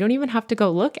doing? You don't even have to go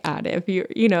look at it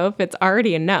if it's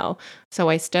already a no. So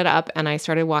I stood up and I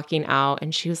started walking out,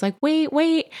 and she was like,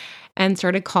 wait, and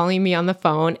started calling me on the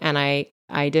phone. And I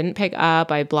didn't pick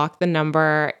up. I blocked the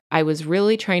number. I was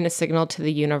really trying to signal to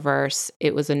the universe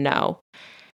it was a no.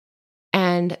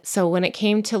 And so when it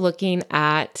came to looking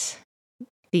at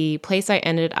the place I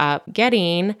ended up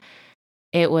getting,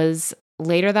 it was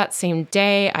later that same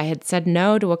day. I had said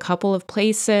no to a couple of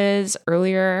places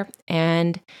earlier,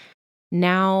 and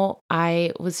now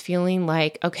I was feeling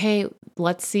like, okay,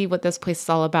 let's see what this place is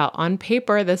all about. On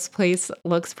paper, this place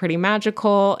looks pretty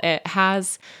magical. It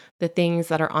has the things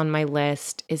that are on my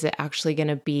list. Is it actually going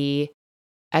to be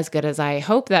as good as I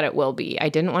hope that it will be? I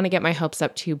didn't want to get my hopes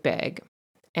up too big.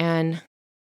 And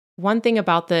one thing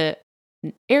about the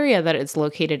area that it's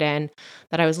located in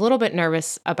that I was a little bit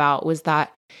nervous about was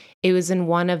that it was in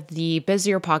one of the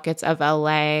busier pockets of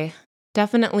LA.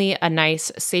 Definitely a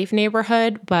nice, safe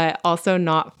neighborhood, but also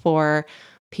not for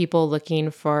people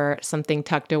looking for something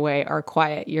tucked away or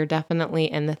quiet. You're definitely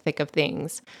in the thick of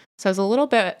things. So I was a little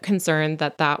bit concerned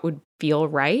that that would feel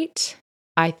right.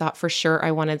 I thought for sure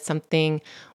I wanted something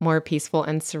more peaceful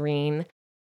and serene.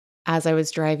 As I was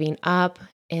driving up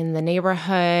in the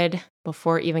neighborhood,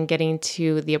 before even getting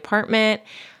to the apartment,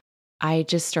 I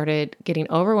just started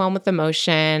getting overwhelmed with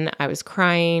emotion. I was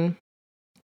crying.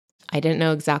 I didn't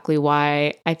know exactly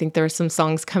why. I think there were some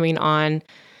songs coming on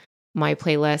my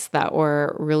playlist that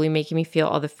were really making me feel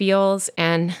all the feels.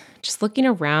 And just looking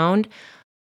around,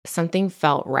 something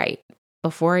felt right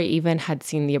before I even had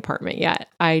seen the apartment yet.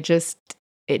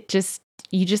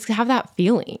 You just have that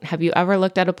feeling. Have you ever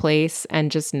looked at a place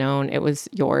and just known it was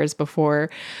yours before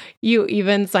you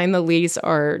even signed the lease,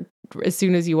 or as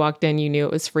soon as you walked in, you knew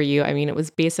it was for you? I mean, it was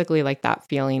basically like that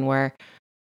feeling where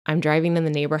I'm driving in the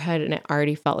neighborhood and it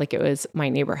already felt like it was my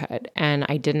neighborhood, and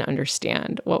I didn't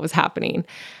understand what was happening.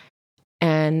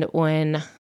 And when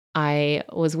I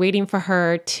was waiting for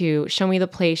her to show me the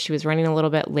place, she was running a little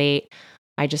bit late.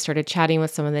 I just started chatting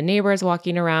with some of the neighbors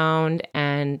walking around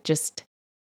and just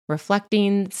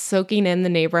reflecting, soaking in the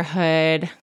neighborhood,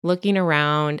 looking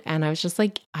around. And I was just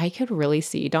like, I could really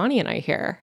see Donnie and I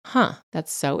here. Huh,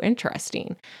 that's so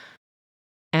interesting.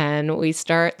 And we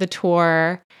start the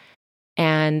tour,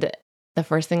 and the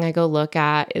first thing I go look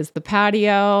at is the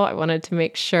patio. I wanted to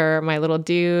make sure my little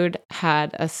dude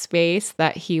had a space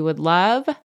that he would love.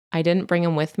 I didn't bring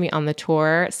him with me on the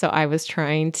tour, so I was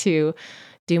trying to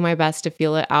do my best to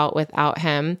feel it out without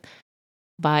him.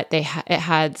 But it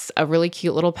had a really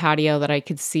cute little patio that I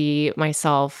could see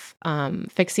myself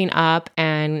fixing up,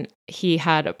 and he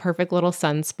had a perfect little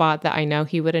sunspot that I know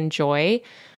he would enjoy.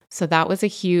 So that was a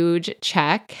huge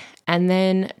check. And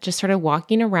then just started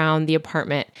walking around the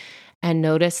apartment and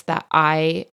noticed that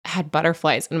I had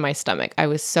butterflies in my stomach. I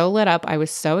was so lit up. I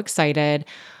was so excited.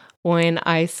 When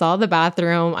I saw the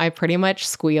bathroom, I pretty much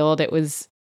squealed. It was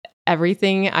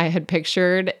everything I had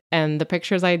pictured and the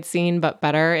pictures I'd seen, but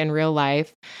better in real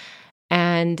life.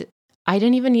 And I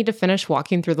didn't even need to finish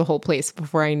walking through the whole place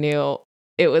before I knew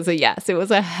it was a yes. It was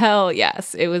a hell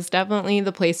yes. It was definitely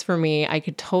the place for me. I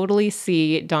could totally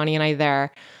see Donnie and I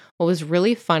there. What was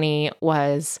really funny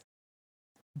was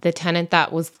the tenant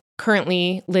that was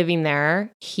currently living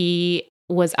there, he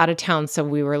was out of town. So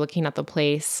we were looking at the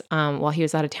place while he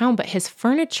was out of town, but his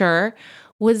furniture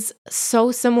was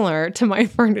so similar to my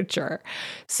furniture.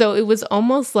 So it was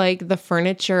almost like the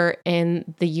furniture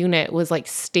in the unit was like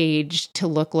staged to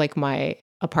look like my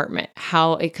apartment,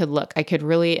 how it could look. I could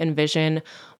really envision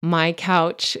my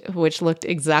couch, which looked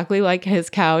exactly like his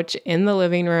couch in the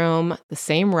living room, the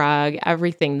same rug,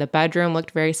 everything. The bedroom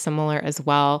looked very similar as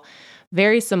well,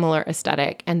 very similar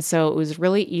aesthetic. And so it was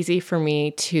really easy for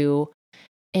me to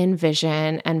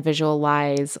envision and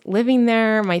visualize living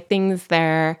there, my things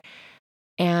there.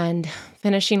 And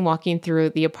finishing walking through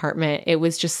the apartment, it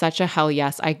was just such a hell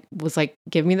yes. I was like,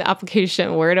 give me the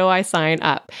application. Where do I sign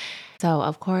up? So,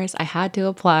 of course, I had to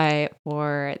apply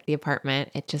for the apartment.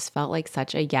 It just felt like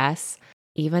such a yes,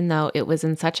 even though it was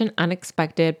in such an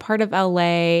unexpected part of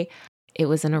LA. It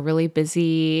was in a really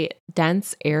busy,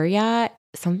 dense area.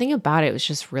 Something about it was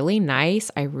just really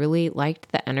nice. I really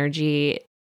liked the energy.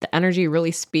 The energy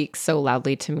really speaks so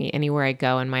loudly to me anywhere I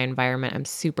go in my environment. I'm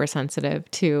super sensitive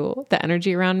to the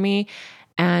energy around me.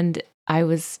 And I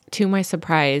was, to my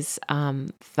surprise,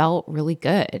 felt really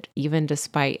good, even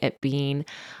despite it being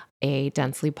a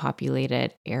densely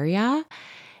populated area.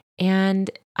 And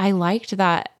I liked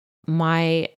that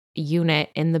my unit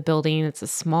in the building, it's a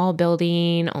small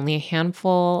building, only a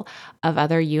handful of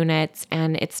other units,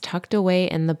 and it's tucked away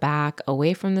in the back,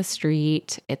 away from the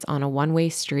street. It's on a one-way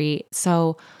street.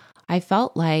 So I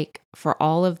felt like for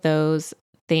all of those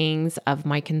things of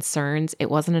my concerns, it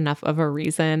wasn't enough of a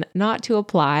reason not to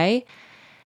apply.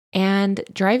 And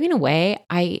driving away,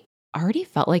 I already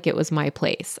felt like it was my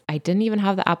place. I didn't even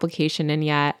have the application in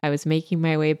yet. I was making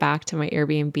my way back to my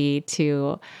Airbnb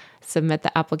to submit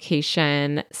the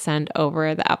application, send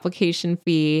over the application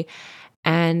fee,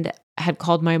 and had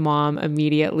called my mom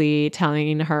immediately,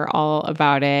 telling her all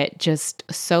about it, just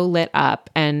so lit up.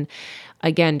 And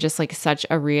again, just like such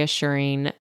a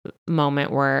reassuring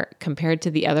moment where compared to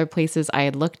the other places I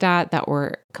had looked at that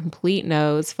were complete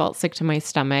no's, felt sick to my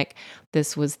stomach,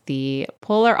 this was the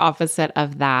polar opposite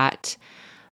of that.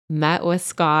 Met with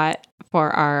Scott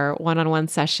for our one-on-one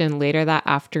session later that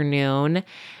afternoon.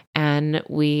 And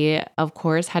we, of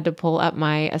course, had to pull up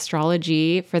my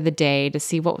astrology for the day to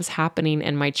see what was happening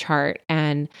in my chart.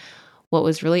 And what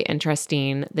was really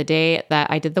interesting, the day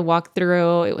that I did the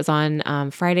walkthrough, it was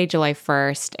on Friday, July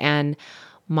 1st. And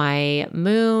my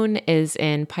moon is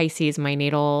in Pisces. My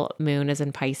natal moon is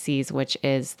in Pisces, which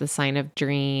is the sign of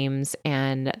dreams.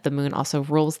 And the moon also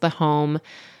rules the home.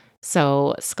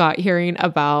 So, Scott hearing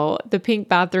about the pink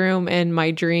bathroom in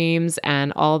my dreams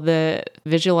and all the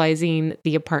visualizing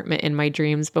the apartment in my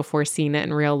dreams before seeing it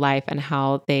in real life and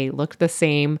how they looked the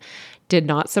same did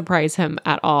not surprise him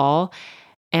at all.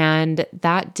 And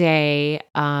that day,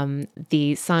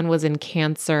 the sun was in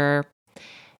Cancer,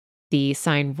 the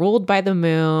sign ruled by the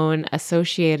moon,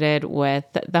 associated with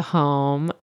the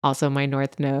home, also my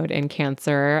North Node in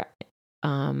Cancer,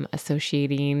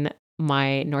 associating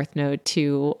my North Node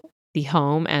to the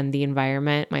home and the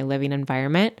environment, my living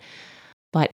environment.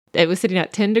 But it was sitting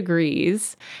at 10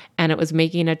 degrees and it was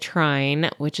making a trine,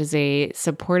 which is a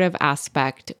supportive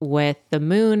aspect with the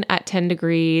moon at 10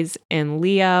 degrees in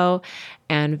Leo,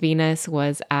 and Venus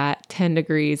was at 10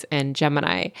 degrees in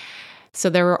Gemini. So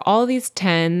there were all these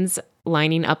tens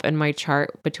lining up in my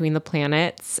chart between the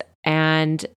planets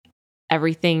and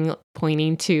everything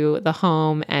pointing to the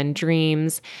home and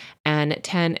dreams. And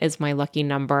 10 is my lucky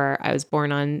number. I was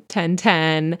born on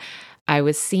 1010. I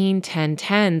was seeing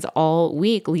 1010s all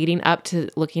week leading up to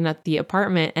looking at the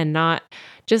apartment, and not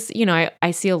just,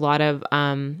 I see a lot of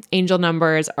angel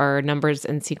numbers or numbers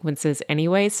and sequences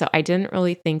anyway. So I didn't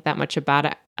really think that much about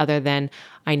it other than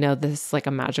I know this is like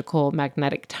a magical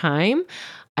magnetic time.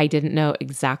 I didn't know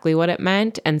exactly what it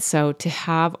meant. And so to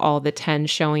have all the 10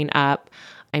 showing up,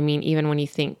 I mean, even when you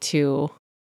think to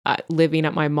living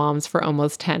at my mom's for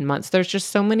almost 10 months, there's just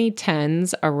so many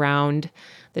tens around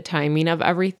the timing of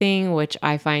everything, which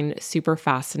I find super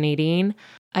fascinating.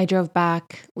 I drove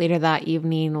back later that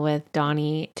evening with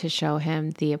Donnie to show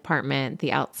him the apartment,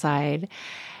 the outside,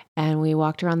 and we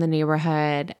walked around the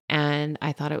neighborhood, and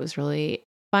I thought it was really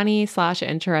funny /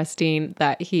 interesting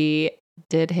that he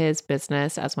did his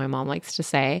business, as my mom likes to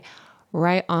say,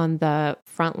 right on the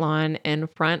front lawn in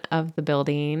front of the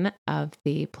building of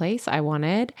the place I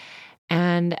wanted.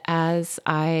 And as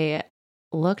I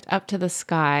looked up to the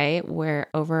sky, where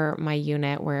over my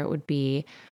unit where it would be,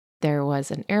 there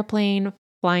was an airplane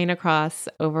flying across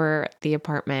over the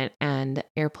apartment. And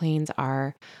airplanes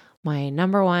are my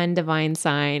number one divine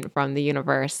sign from the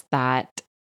universe that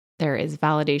there is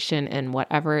validation in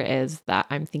whatever it is that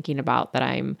I'm thinking about, that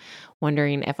I'm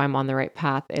wondering if I'm on the right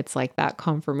path. It's like that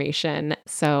confirmation.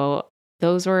 So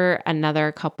those were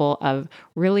another couple of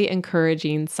really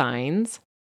encouraging signs.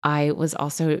 I was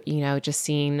also, just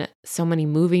seeing so many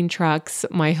moving trucks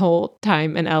my whole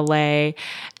time in LA,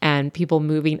 and people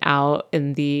moving out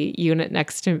in the unit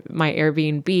next to my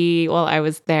Airbnb while I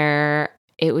was there.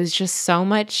 It was just so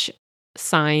much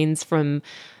signs from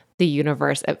the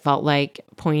universe. It felt like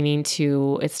pointing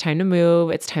to, it's time to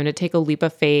move. It's time to take a leap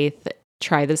of faith,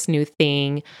 try this new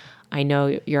thing. I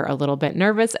know you're a little bit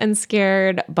nervous and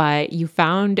scared, but you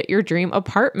found your dream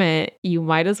apartment. You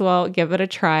might as well give it a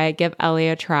try, give LA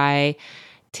a try,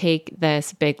 take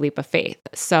this big leap of faith.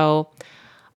 So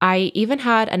I even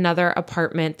had another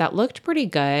apartment that looked pretty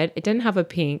good. It didn't have a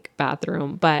pink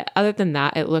bathroom, but other than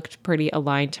that, it looked pretty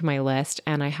aligned to my list.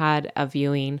 And I had a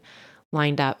viewing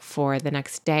lined up for the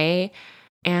next day,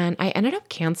 and I ended up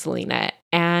canceling it.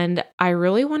 And I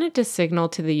really wanted to signal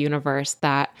to the universe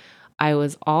that I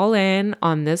was all in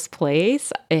on this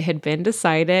place. It had been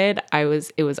decided.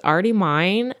 It was already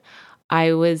mine.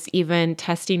 I was even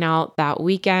testing out that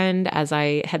weekend, as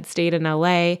I had stayed in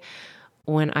LA,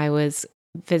 when I was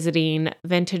visiting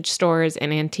vintage stores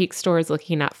and antique stores,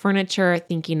 looking at furniture,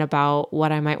 thinking about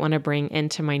what I might want to bring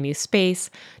into my new space,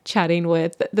 chatting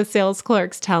with the sales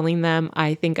clerks, telling them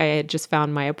I think I had just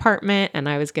found my apartment and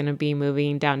I was going to be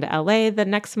moving down to LA the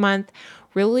next month,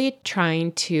 really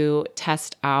trying to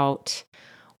test out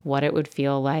what it would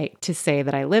feel like to say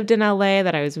that I lived in LA,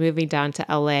 that I was moving down to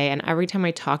LA. And every time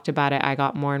I talked about it, I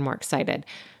got more and more excited.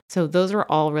 So those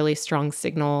were all really strong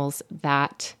signals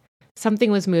that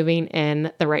something was moving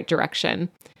in the right direction.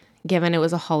 Given it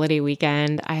was a holiday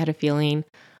weekend, I had a feeling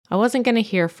I wasn't going to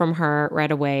hear from her right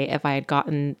away if I had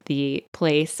gotten the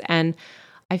place. And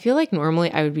I feel like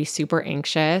normally I would be super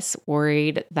anxious,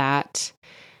 worried that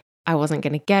I wasn't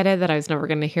going to get it, that I was never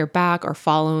going to hear back, or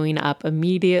following up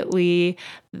immediately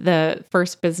the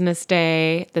first business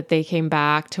day that they came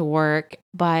back to work.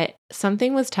 But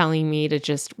something was telling me to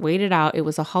just wait it out. It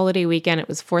was a holiday weekend. It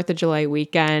was 4th of July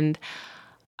weekend.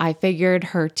 I figured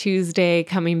her Tuesday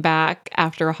coming back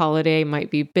after a holiday might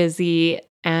be busy.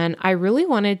 And I really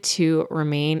wanted to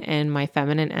remain in my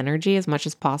feminine energy as much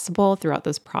as possible throughout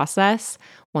this process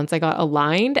once I got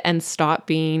aligned and stop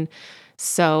being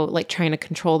so like trying to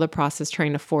control the process,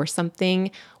 trying to force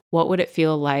something. What would it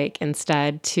feel like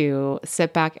instead to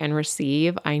sit back and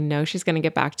receive? I know she's going to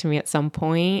get back to me at some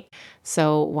point.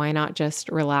 So why not just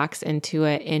relax into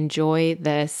it, enjoy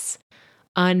this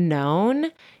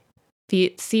unknown,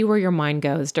 see where your mind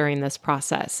goes during this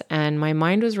process. And my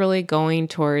mind was really going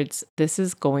towards this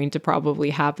is going to probably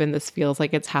happen. This feels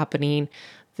like it's happening.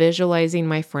 Visualizing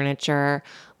my furniture,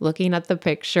 looking at the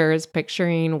pictures,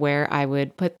 picturing where I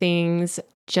would put things,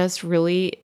 just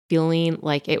really feeling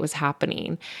like it was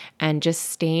happening and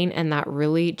just staying in that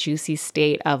really juicy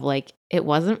state of like, it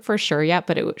wasn't for sure yet,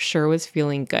 but it sure was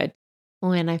feeling good.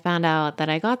 When I found out that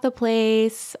I got the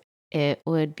place, it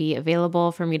would be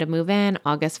available for me to move in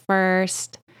August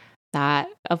 1st. That,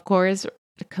 of course,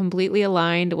 completely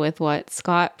aligned with what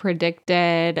Scott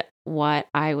predicted, what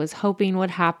I was hoping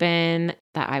would happen,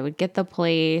 that I would get the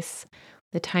place.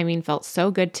 The timing felt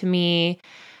so good to me.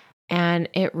 And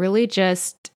it really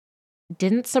just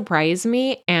didn't surprise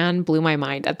me and blew my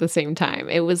mind at the same time.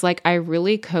 It was like I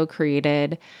really co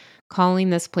created calling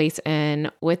this place in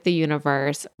with the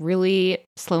universe, really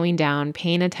slowing down,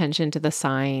 paying attention to the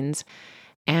signs.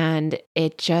 And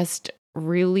it just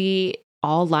really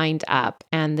all lined up.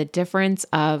 And the difference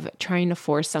of trying to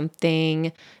force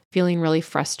something, feeling really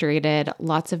frustrated,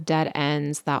 lots of dead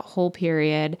ends, that whole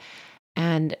period,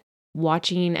 and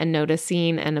watching and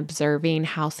noticing and observing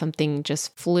how something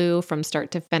just flew from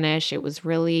start to finish. It was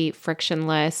really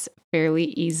frictionless, fairly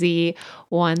easy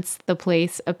once the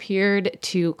place appeared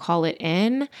to call it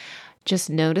in. Just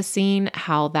noticing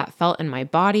how that felt in my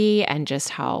body and just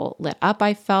how lit up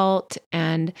I felt.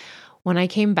 And when I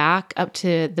came back up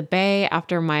to the Bay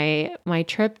after my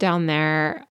trip down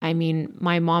there, I mean,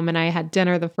 my mom and I had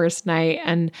dinner the first night,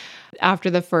 and after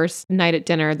the first night at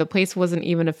dinner, the place wasn't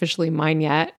even officially mine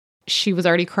yet. She was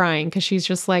already crying because she's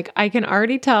just like, I can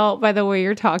already tell by the way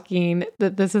you're talking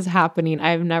that this is happening.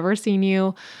 I've never seen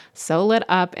you so lit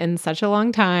up in such a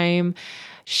long time.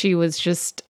 She was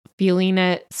just feeling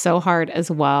it so hard as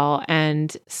well.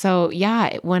 And so,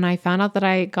 yeah, when I found out that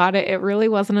I got it, it really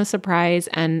wasn't a surprise.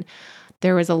 And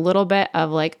there was a little bit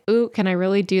of like, ooh, can I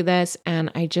really do this?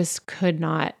 And I just could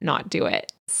not do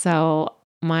it. So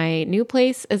my new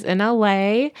place is in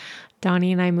LA.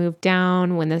 Donnie and I moved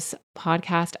down. When this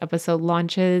podcast episode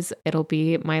launches, it'll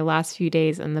be my last few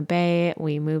days in the Bay.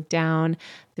 We moved down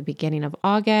the beginning of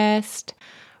August.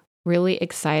 Really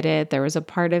excited. There was a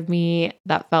part of me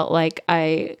that felt like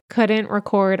I couldn't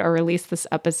record or release this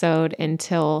episode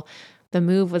until the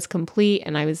move was complete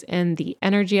and I was in the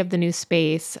energy of the new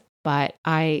space. But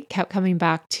I kept coming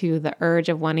back to the urge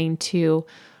of wanting to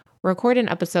record an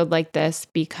episode like this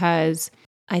because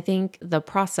I think the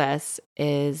process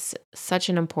is such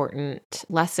an important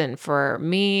lesson for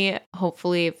me,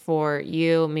 hopefully for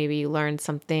you. Maybe you learned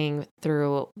something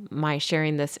through my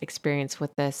sharing this experience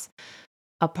with this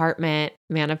apartment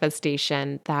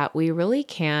manifestation, that we really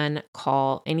can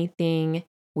call anything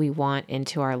we want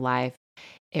into our life.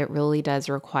 It really does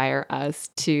require us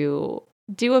to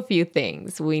do a few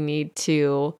things. We need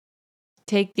to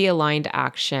take the aligned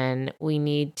action. We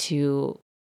need to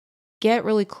get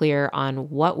really clear on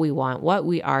what we want, what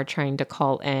we are trying to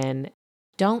call in.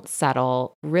 Don't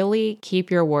settle. Really keep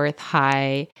your worth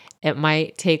high. It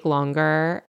might take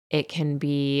longer. It can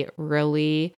be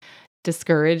really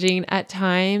discouraging at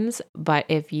times, but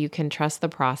if you can trust the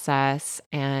process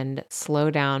and slow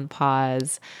down,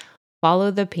 pause, follow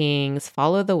the pings,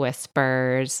 follow the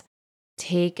whispers,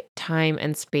 take time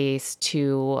and space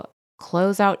to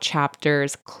close out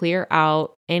chapters, clear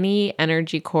out any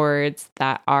energy cords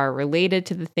that are related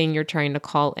to the thing you're trying to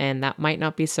call in that might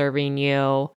not be serving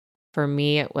you. For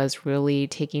me, it was really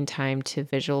taking time to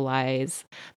visualize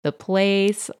the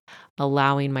place,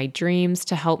 allowing my dreams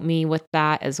to help me with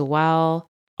that as well.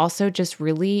 Also, just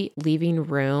really leaving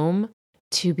room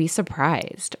to be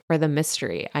surprised for the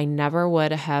mystery. I never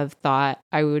would have thought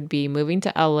I would be moving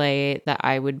to LA, that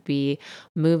I would be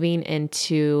moving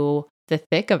into the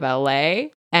thick of LA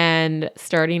and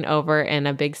starting over in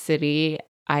a big city.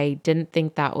 I didn't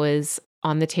think that was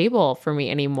on the table for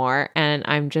me anymore. And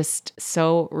I'm just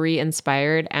so re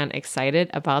inspired and excited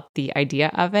about the idea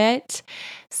of it.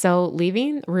 So,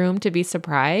 leaving room to be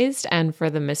surprised and for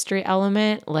the mystery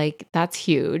element, like that's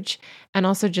huge. And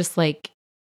also, just like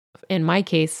in my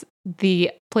case,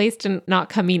 the place not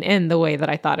coming in the way that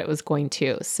I thought it was going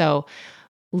to. So,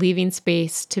 leaving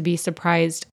space to be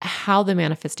surprised how the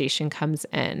manifestation comes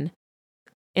in.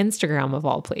 Instagram of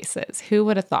all places. Who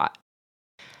would have thought?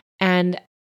 And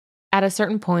at a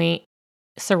certain point,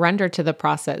 surrender to the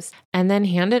process and then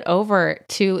hand it over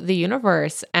to the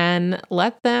universe and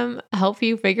let them help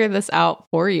you figure this out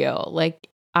for you. Like,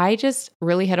 I just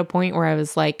really hit a point where I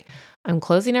was like, I'm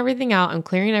closing everything out. I'm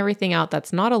clearing everything out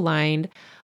that's not aligned,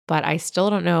 but I still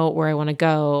don't know where I want to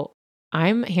go.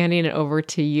 I'm handing it over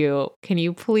to you. Can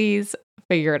you please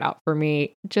figure it out for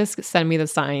me? Just send me the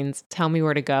signs. Tell me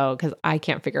where to go because I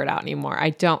can't figure it out anymore.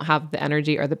 I don't have the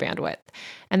energy or the bandwidth.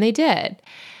 And they did.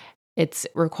 It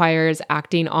requires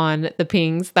acting on the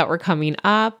pings that were coming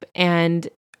up. And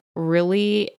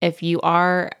really, if you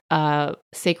are a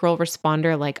sacral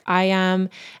responder like I am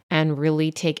and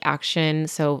really take action,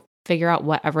 so figure out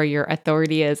whatever your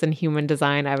authority is in human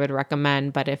design, I would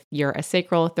recommend. But if you're a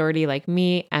sacral authority like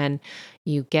me and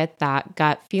you get that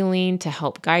gut feeling to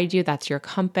help guide you, that's your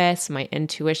compass, my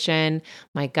intuition.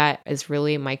 My gut is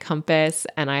really my compass,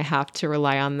 and I have to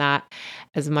rely on that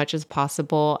as much as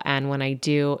possible. And when I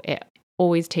do, it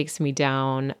always takes me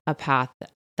down a path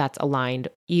that's aligned,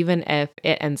 even if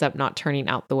it ends up not turning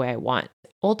out the way I want.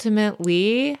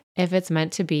 Ultimately, if it's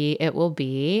meant to be, it will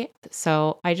be.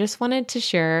 So I just wanted to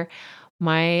share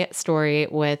my story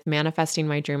with manifesting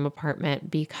my dream apartment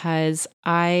because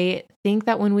I think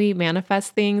that when we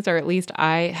manifest things, or at least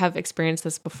I have experienced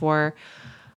this before,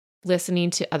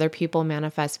 listening to other people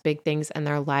manifest big things in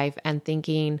their life and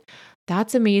thinking,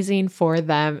 that's amazing for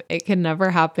them. It can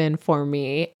never happen for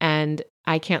me. And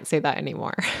I can't say that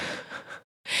anymore.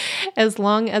 As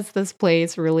long as this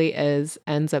place really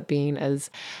ends up being as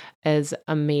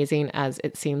amazing as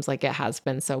it seems like it has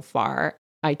been so far,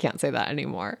 I can't say that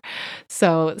anymore.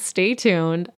 So stay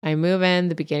tuned. I move in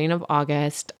the beginning of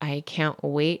August. I can't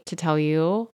wait to tell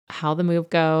you how the move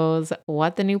goes,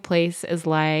 what the new place is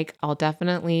like. I'll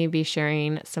definitely be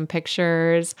sharing some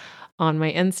pictures on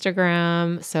my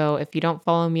Instagram. So if you don't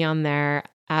follow me on there,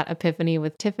 at Epiphany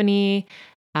with Tiffany,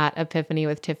 at Epiphany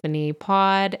with Tiffany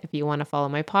pod. If you want to follow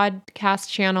my podcast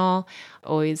channel,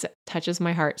 always touches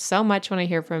my heart so much when I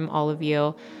hear from all of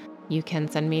you. You can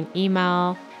send me an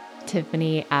email,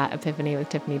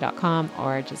 tiffany@epiphanywithtiffany.com,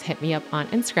 or just hit me up on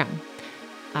Instagram.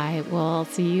 I will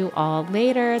see you all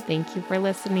later. Thank you for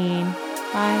listening.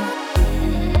 Bye.